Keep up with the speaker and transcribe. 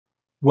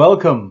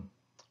Welcome.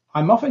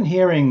 I'm often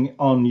hearing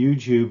on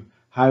YouTube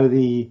how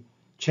the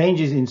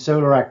changes in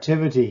solar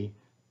activity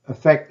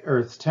affect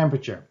Earth's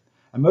temperature,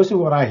 and most of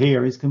what I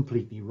hear is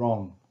completely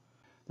wrong.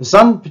 The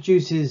sun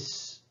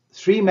produces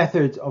three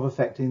methods of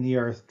affecting the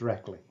Earth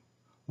directly.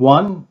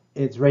 One,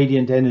 it's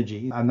radiant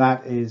energy, and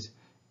that is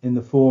in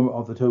the form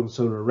of the total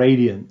solar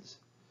radiance.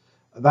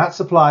 That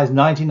supplies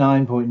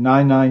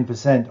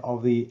 99.99%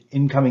 of the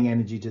incoming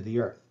energy to the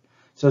Earth.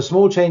 So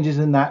small changes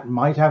in that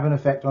might have an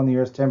effect on the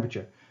Earth's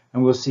temperature,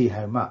 and we'll see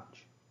how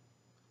much.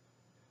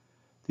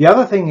 The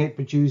other thing it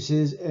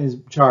produces is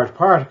charged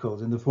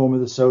particles in the form of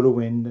the solar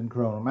wind and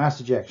coronal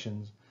mass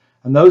ejections,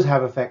 and those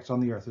have effects on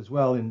the Earth as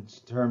well in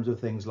terms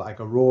of things like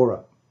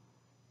aurora.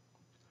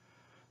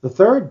 The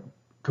third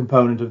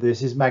component of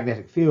this is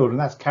magnetic field, and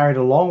that's carried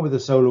along with the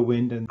solar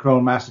wind and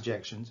coronal mass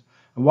ejections.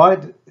 And while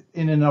it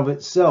in and of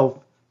itself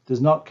does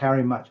not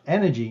carry much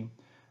energy,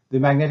 the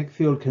magnetic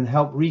field can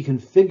help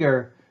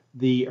reconfigure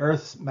the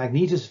Earth's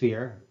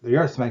magnetosphere, the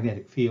Earth's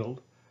magnetic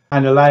field,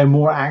 and allow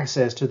more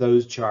access to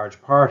those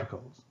charged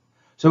particles.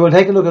 So we'll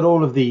take a look at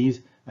all of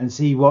these and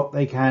see what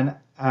they can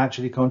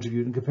actually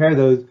contribute and compare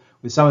those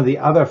with some of the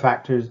other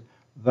factors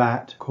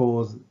that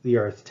cause the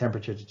Earth's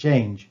temperature to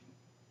change.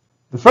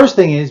 The first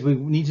thing is we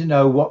need to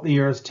know what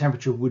the Earth's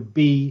temperature would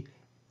be.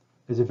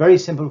 There's a very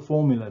simple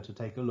formula to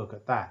take a look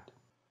at that.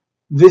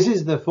 This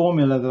is the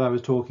formula that I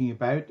was talking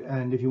about,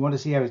 and if you want to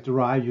see how it's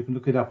derived, you can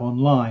look it up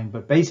online.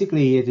 But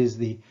basically it is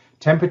the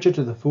temperature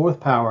to the fourth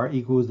power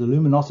equals the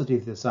luminosity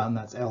of the sun,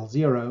 that's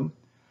L0,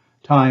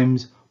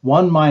 times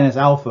 1 minus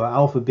alpha,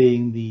 alpha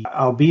being the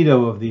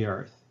albedo of the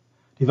Earth,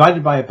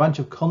 divided by a bunch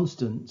of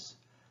constants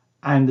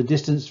and the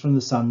distance from the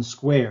sun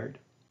squared.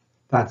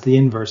 That's the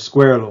inverse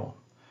square law.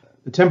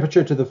 The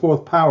temperature to the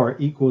fourth power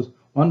equals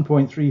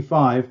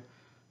 1.35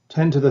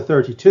 10 to the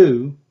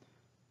 32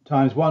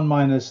 times 1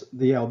 minus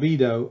the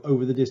albedo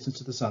over the distance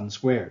to the sun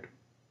squared.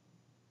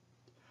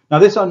 Now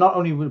this not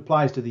only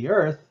applies to the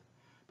Earth,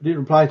 but it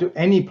applies to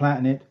any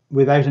planet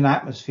without an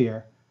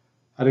atmosphere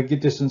at a good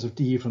distance of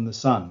d from the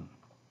sun.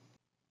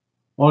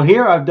 Well,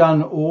 here I've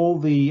done all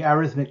the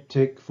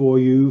arithmetic for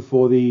you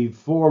for the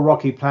 4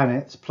 rocky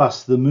planets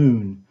plus the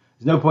moon.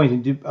 There's no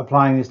point in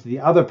applying this to the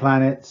other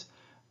planets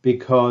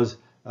because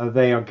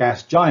they are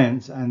gas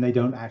giants and they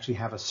don't actually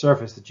have a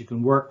surface that you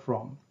can work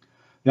from.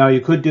 Now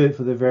you could do it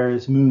for the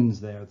various moons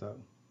there though.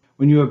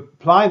 When you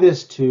apply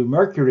this to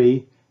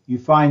Mercury, you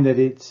find that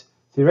its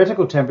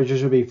theoretical temperature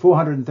should be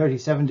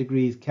 437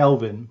 degrees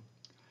Kelvin,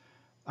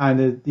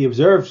 and the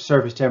observed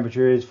surface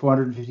temperature is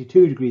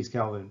 452 degrees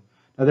Kelvin.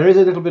 Now there is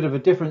a little bit of a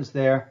difference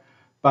there,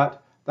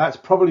 but that's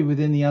probably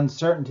within the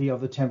uncertainty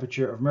of the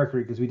temperature of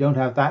Mercury because we don't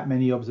have that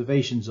many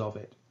observations of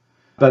it.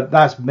 But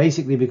that's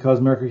basically because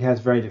Mercury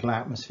has very little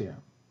atmosphere.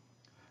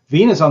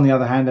 Venus, on the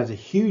other hand, has a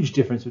huge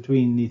difference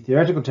between the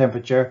theoretical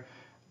temperature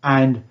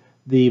and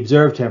the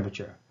observed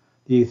temperature.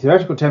 The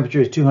theoretical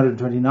temperature is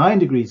 229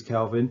 degrees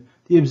Kelvin.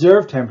 The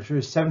observed temperature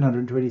is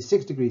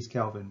 726 degrees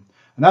Kelvin.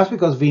 And that's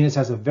because Venus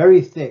has a very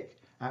thick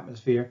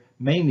atmosphere,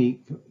 mainly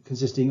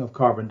consisting of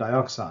carbon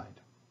dioxide.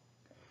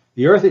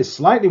 The Earth is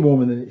slightly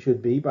warmer than it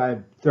should be by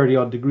 30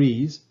 odd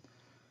degrees.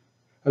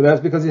 And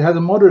that's because it has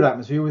a moderate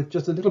atmosphere with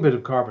just a little bit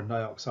of carbon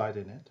dioxide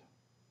in it.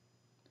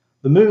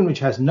 The Moon, which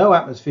has no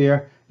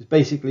atmosphere, is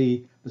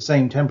basically the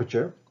same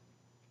temperature,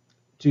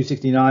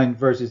 269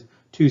 versus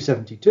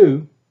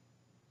 272.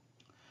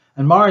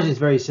 And Mars is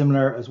very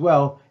similar as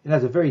well. It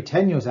has a very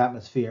tenuous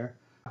atmosphere.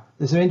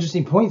 There's some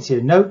interesting points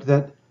here. Note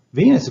that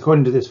Venus,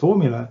 according to this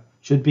formula,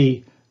 should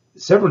be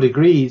several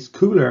degrees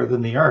cooler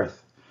than the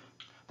Earth.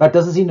 That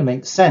doesn't seem to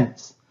make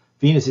sense.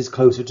 Venus is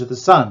closer to the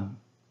sun.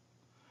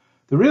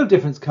 The real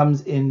difference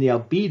comes in the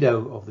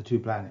albedo of the two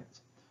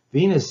planets.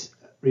 Venus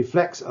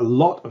reflects a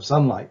lot of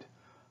sunlight,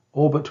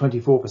 all but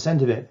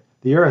 24% of it.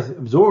 The Earth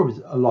absorbs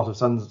a lot of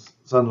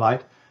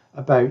sunlight,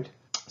 about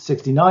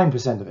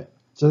 69% of it.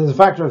 So there's a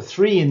factor of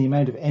 3 in the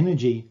amount of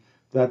energy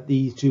that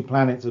these two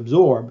planets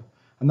absorb,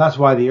 and that's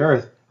why the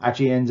Earth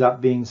actually ends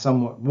up being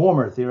somewhat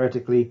warmer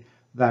theoretically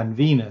than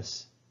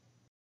Venus.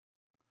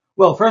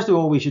 Well, first of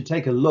all, we should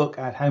take a look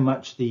at how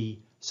much the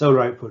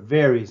solar output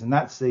varies, and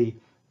that's the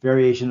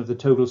variation of the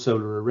total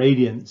solar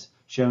irradiance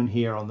shown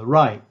here on the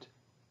right.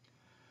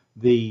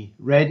 The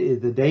red is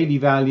the daily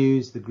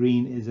values, the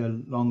green is a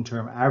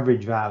long-term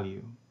average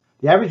value.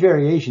 The average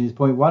variation is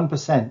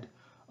 0.1%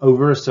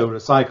 over a solar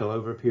cycle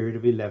over a period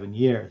of 11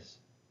 years.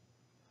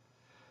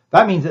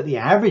 That means that the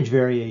average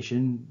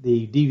variation,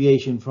 the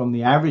deviation from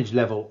the average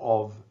level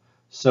of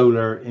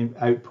solar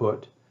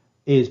output,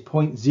 is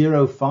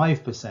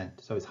 0.05%,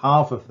 so it's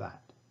half of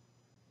that.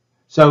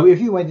 So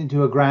if you went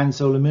into a grand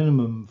solar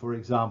minimum, for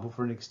example,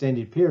 for an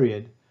extended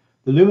period,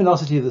 the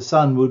luminosity of the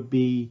sun would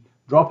be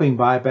dropping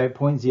by about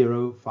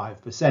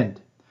 0.05%.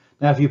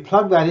 Now if you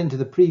plug that into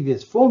the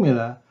previous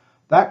formula,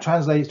 that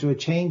translates to a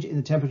change in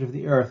the temperature of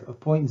the Earth of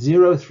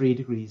 0.03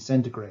 degrees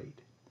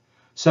centigrade.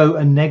 So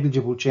a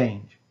negligible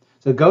change.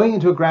 So going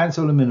into a grand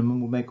solar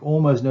minimum will make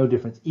almost no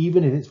difference,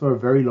 even if it's for a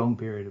very long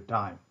period of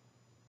time.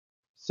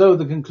 So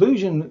the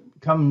conclusion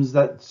comes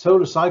that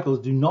solar cycles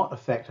do not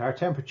affect our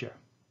temperature.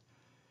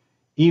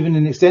 Even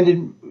an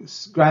extended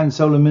grand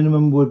solar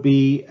minimum would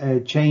be a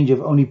change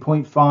of only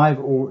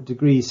 0.5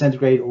 degrees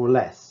centigrade or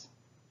less.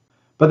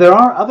 But there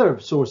are other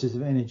sources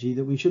of energy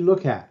that we should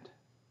look at.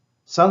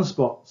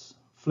 Sunspots,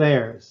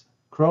 flares,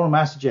 coronal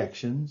mass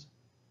ejections,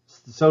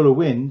 the solar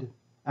wind,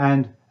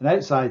 and an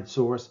outside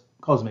source,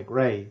 cosmic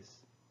rays.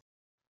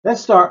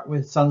 Let's start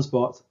with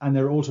sunspots and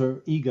their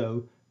alter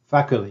ego,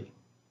 FACULAE.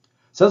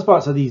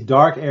 Sunspots are these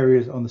dark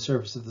areas on the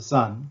surface of the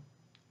sun.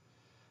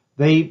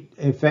 They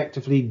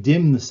effectively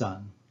dim the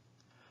sun.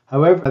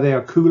 However, they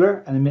are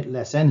cooler and emit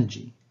less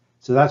energy.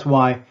 So that's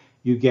why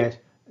you get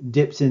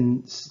dips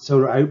in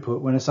solar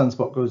output when a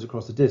sunspot goes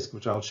across the disk,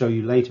 which I'll show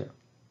you later.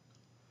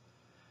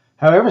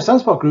 However,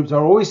 sunspot groups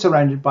are always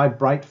surrounded by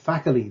bright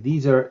FACULAE.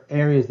 These are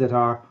areas that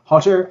are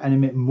hotter and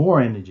emit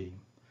more energy.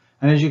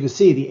 And as you can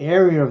see, the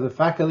area of the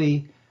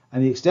FACULAE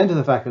and the extent of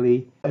the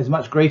FACULAE is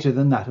much greater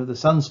than that of the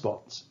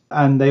sunspots.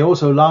 And they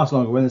also last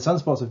longer. When the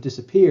sunspots have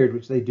disappeared,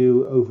 which they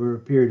do over a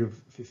period of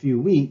a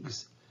few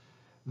weeks,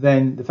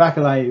 then the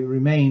FACULAE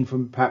remain for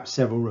perhaps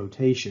several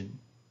rotations.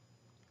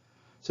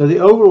 So the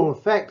overall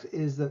effect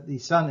is that the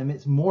sun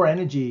emits more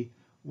energy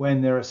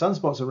when there are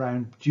sunspots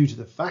around due to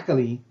the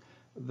FACULAE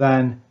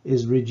than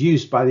is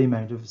reduced by the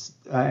amount of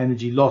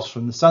energy lost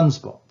from the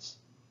sunspots.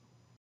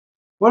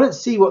 Well,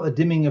 let's see what the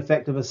dimming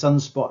effect of a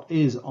sunspot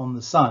is on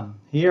the sun.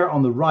 Here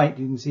on the right,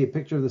 you can see a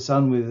picture of the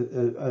sun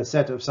with a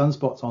set of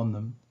sunspots on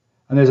them.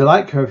 And there's a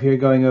light curve here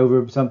going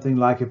over something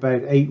like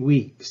about 8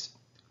 weeks.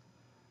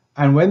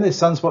 And when the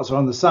sunspots are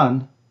on the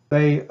sun,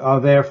 they are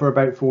there for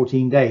about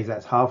 14 days.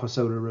 That's half a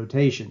solar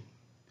rotation.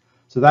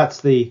 So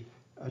that's the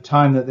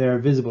time that they're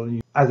visible.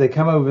 And as they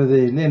come over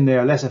the limb, they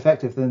are less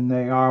effective than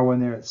they are when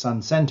they're at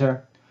sun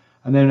center.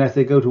 And then as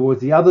they go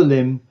towards the other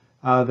limb,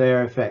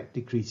 their effect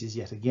decreases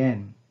yet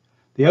again.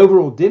 The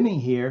overall dimming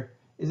here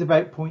is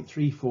about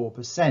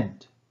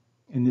 0.34%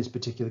 in this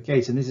particular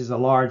case, and this is a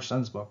large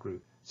sunspot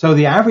group. So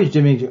the average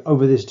dimming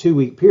over this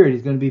 2-week period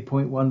is going to be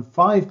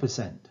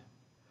 0.15%.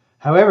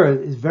 However,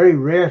 it's very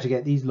rare to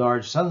get these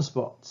large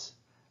sunspots.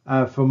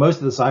 For most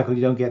of the cycle,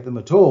 you don't get them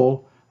at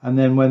all, and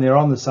then when they're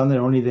on the sun,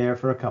 they're only there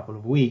for a couple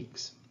of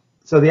weeks.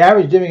 So the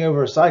average dimming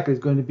over a cycle is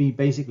going to be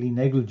basically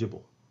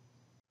negligible.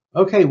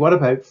 Okay, what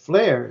about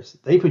flares?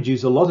 They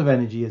produce a lot of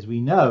energy, as we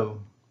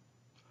know.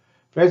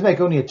 Flares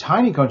make only a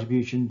tiny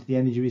contribution to the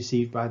energy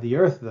received by the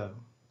Earth, though.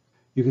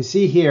 You can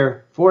see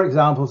here 4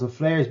 examples of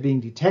flares being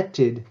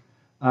detected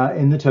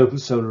in the total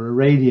solar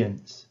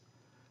irradiance.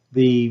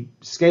 The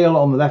scale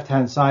on the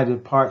left-hand side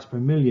of parts per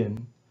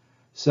million,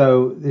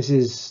 so this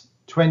is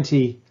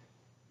 20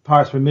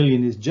 parts per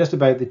million, is just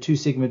about the 2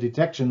 sigma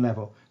detection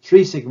level.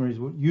 3 sigma is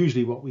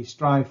usually what we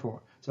strive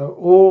for. So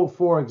all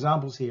 4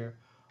 examples here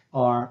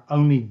are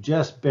only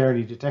just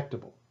barely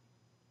detectable.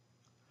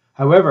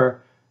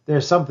 However,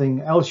 there's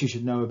something else you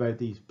should know about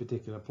these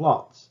particular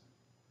plots.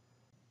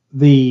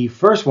 The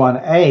first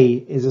one, A,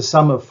 is a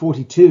sum of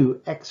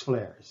 42 X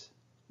flares,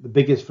 the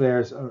biggest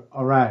flares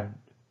around,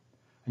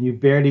 and you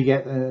barely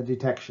get a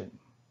detection.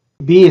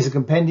 B is a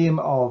compendium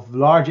of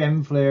large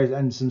M flares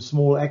and some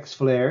small X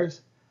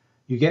flares.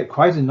 You get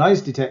quite a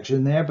nice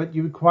detection there, but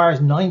it requires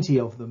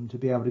 90 of them to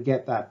be able to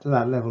get that to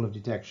that level of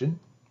detection.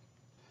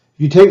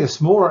 If you take the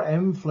smaller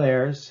M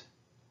flares,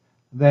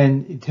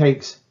 then it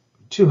takes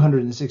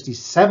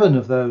 267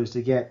 of those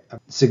to get a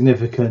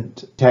significant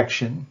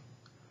detection.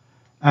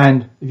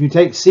 And if you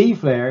take C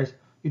flares,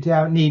 you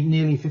need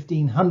nearly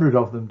 1,500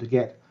 of them to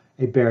get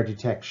a bare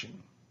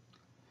detection.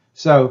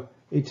 So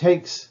it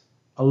takes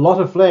a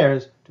lot of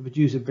flares to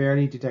produce a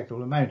barely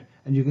detectable amount.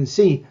 And you can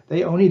see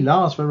they only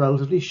last for a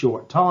relatively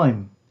short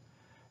time.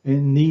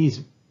 In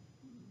these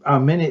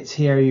minutes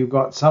here, you've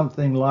got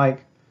something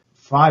like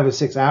 5 or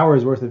 6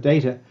 hours worth of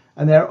data,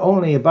 and they're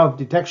only above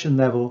detection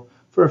level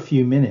for a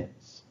few minutes.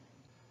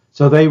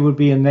 So they would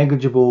be a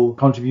negligible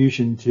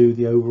contribution to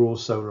the overall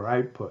solar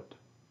output.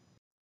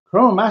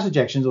 Coronal mass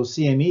ejections, or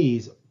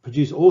CMEs,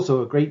 produce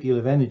also a great deal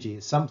of energy.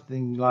 It's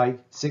something like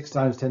 6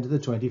 times 10 to the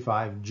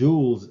 25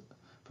 joules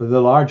for the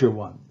larger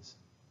ones.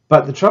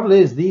 But the trouble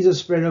is, these are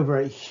spread over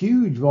a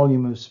huge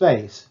volume of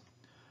space,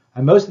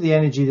 and most of the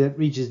energy that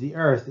reaches the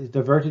Earth is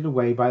diverted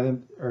away by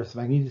the Earth's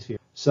magnetosphere.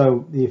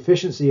 So the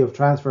efficiency of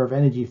transfer of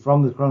energy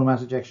from the coronal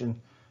mass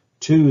ejection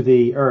to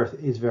the Earth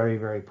is very,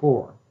 very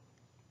poor.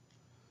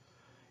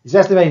 It's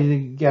estimated to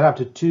get up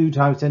to 2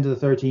 times 10 to the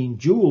 13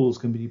 joules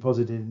can be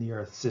deposited in the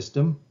Earth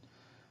system,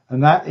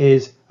 and that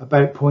is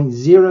about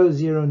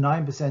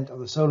 0.009% of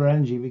the solar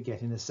energy we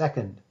get in a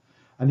second.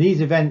 And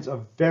these events are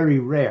very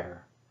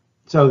rare.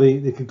 So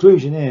the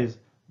conclusion is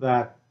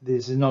that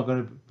this is not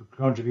going to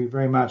contribute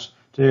very much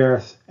to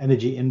Earth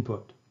energy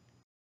input.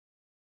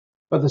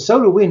 But the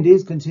solar wind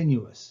is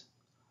continuous.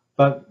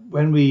 But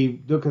when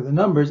we look at the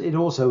numbers, it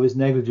also is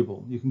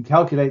negligible. You can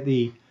calculate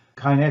the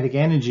kinetic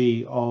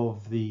energy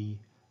of the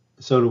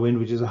solar wind,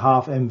 which is a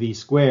half mv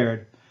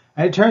squared,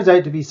 and it turns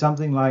out to be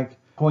something like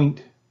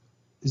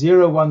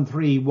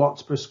 0.013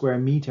 watts per square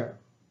meter.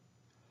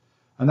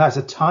 And that's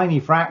a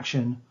tiny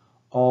fraction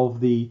of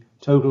the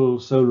total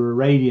solar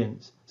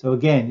irradiance. So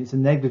again, it's a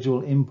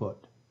negligible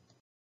input.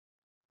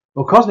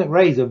 Well, cosmic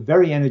rays are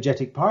very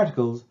energetic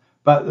particles,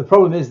 but the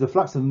problem is the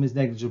flux of them is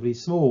negligibly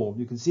small.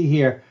 You can see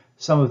here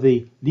some of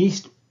the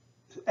least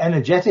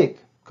energetic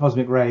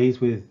cosmic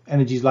rays with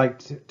energies like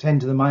 10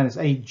 to the minus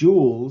 8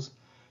 joules.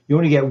 You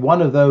only get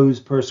one of those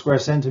per square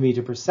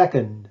centimeter per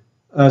second.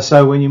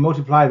 So when you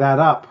multiply that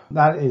up,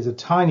 that is a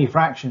tiny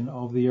fraction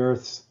of the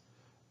Earth's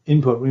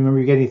input. Remember,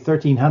 you're getting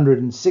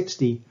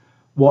 1360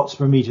 watts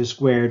per meter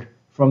squared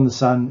from the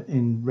sun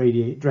in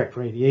direct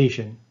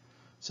radiation.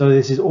 So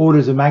this is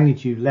orders of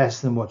magnitude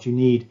less than what you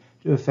need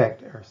to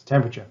affect Earth's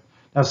temperature.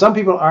 Now, some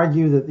people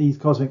argue that these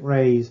cosmic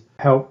rays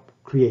help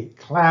create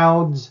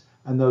clouds,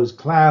 and those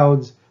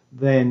clouds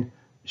then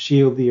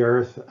shield the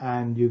Earth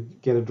and you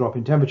get a drop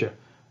in temperature.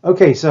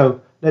 Okay,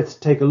 so let's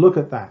take a look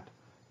at that.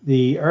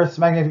 The Earth's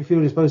magnetic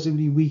field is supposed to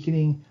be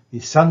weakening, the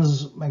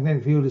sun's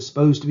magnetic field is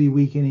supposed to be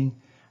weakening,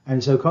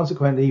 and so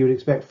consequently you would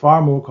expect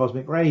far more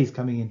cosmic rays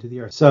coming into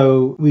the Earth.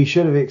 So we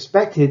should have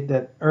expected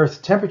that Earth's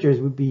temperatures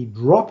would be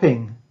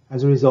dropping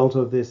as a result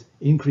of this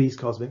increased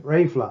cosmic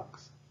ray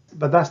flux.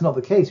 But that's not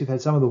the case. We've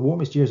had some of the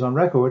warmest years on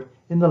record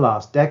in the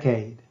last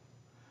decade.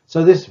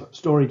 So this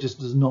story just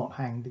does not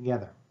hang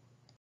together.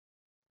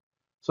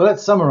 So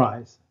let's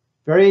summarize.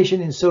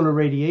 Variation in solar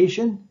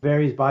radiation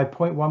varies by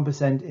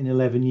 0.1% in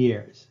 11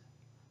 years.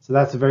 So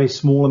that's a very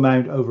small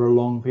amount over a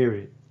long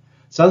period.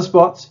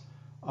 Sunspots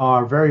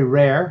are very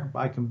rare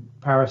by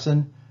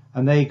comparison,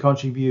 and they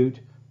contribute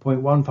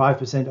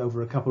 0.15%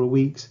 over a couple of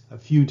weeks, a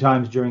few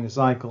times during a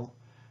cycle.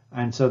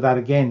 And so that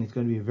again is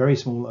going to be a very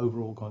small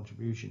overall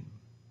contribution.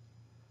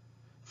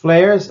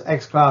 Flares,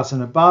 X-class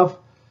and above,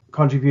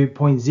 contribute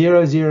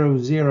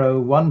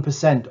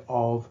 0.0001%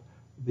 of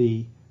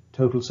the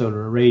total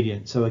solar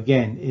irradiance, so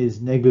again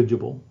is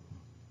negligible.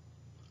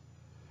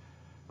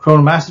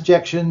 Coronal mass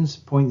ejections,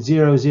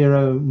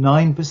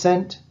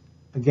 0.009%,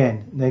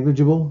 again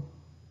negligible.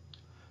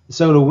 The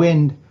solar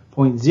wind,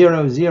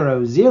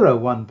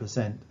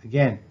 0.0001%,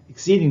 again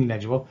exceedingly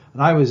negligible.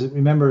 And I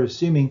remember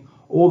assuming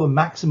all the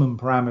maximum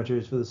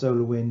parameters for the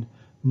solar wind,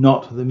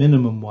 not the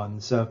minimum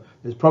ones. So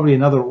there's probably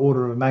another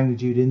order of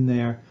magnitude in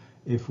there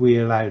if we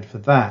allowed for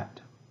that.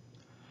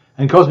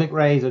 And cosmic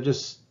rays are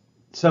just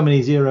so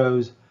many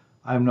zeros,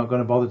 I'm not going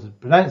to bother to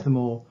pronounce them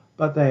all,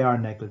 but they are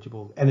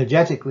negligible,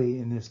 energetically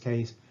in this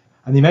case.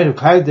 And the amount of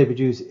clouds they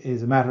produce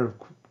is a matter of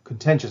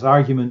contentious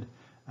argument,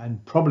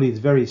 and probably is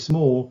very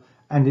small,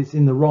 and it's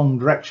in the wrong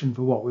direction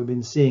for what we've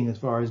been seeing as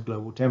far as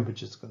global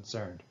temperature is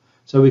concerned.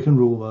 So we can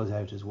rule those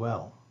out as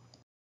well.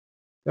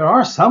 There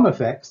are some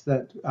effects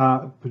that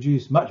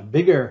produce much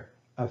bigger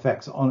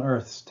effects on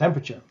Earth's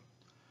temperature.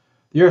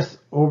 The Earth's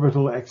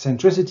orbital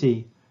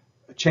eccentricity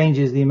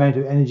changes the amount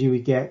of energy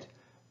we get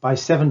by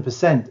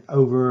 7%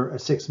 over a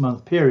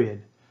 6-month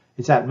period.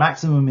 It's at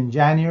maximum in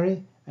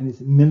January and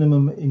it's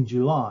minimum in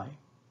July.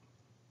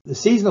 The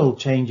seasonal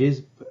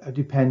changes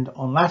depend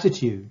on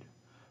latitude.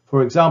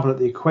 For example, at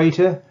the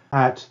equator,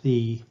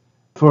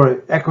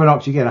 for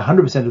equinox you get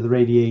 100% of the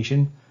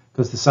radiation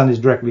because the sun is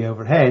directly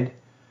overhead.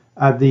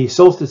 At the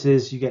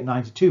solstices you get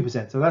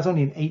 92%, so that's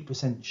only an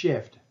 8%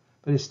 shift,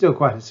 but it's still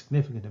quite a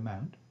significant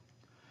amount.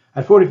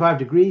 At 45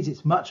 degrees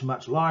it's much,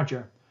 much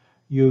larger.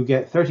 You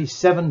get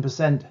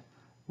 37%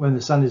 when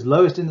the sun is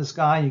lowest in the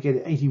sky, you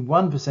get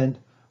 81%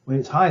 when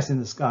it's highest in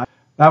the sky.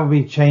 That would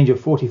be a change of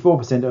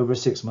 44% over a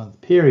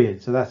 6-month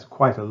period, so that's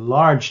quite a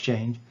large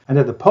change. And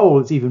at the pole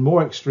it's even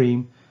more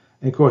extreme.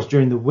 And of course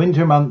during the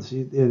winter months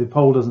the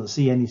pole doesn't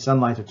see any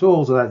sunlight at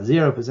all, so that's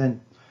 0%.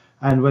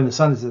 And when the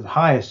sun is at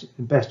highest,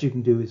 the best you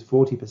can do is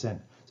 40%.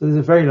 So there's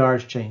a very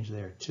large change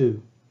there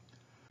too.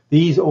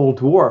 These all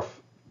dwarf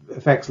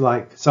effects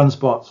like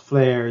sunspots,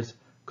 flares,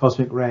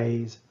 cosmic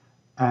rays,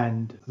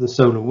 and the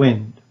solar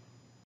wind.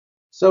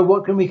 So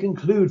what can we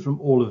conclude from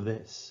all of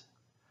this?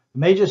 The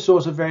major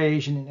source of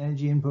variation in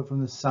energy input from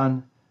the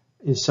sun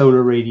is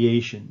solar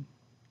radiation.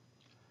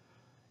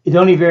 It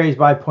only varies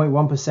by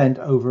 0.1%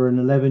 over an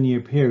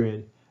 11-year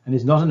period and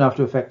is not enough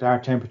to affect our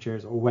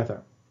temperatures or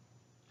weather.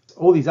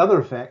 All these other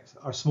effects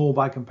are small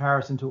by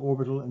comparison to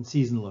orbital and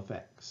seasonal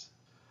effects.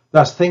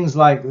 Thus, things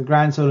like the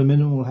grand solar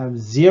minimum will have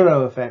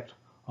zero effect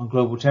on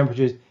global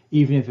temperatures,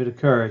 even if it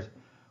occurs,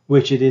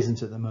 which it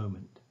isn't at the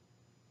moment.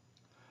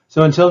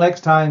 So until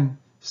next time,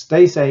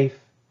 stay safe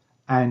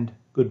and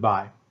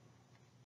goodbye.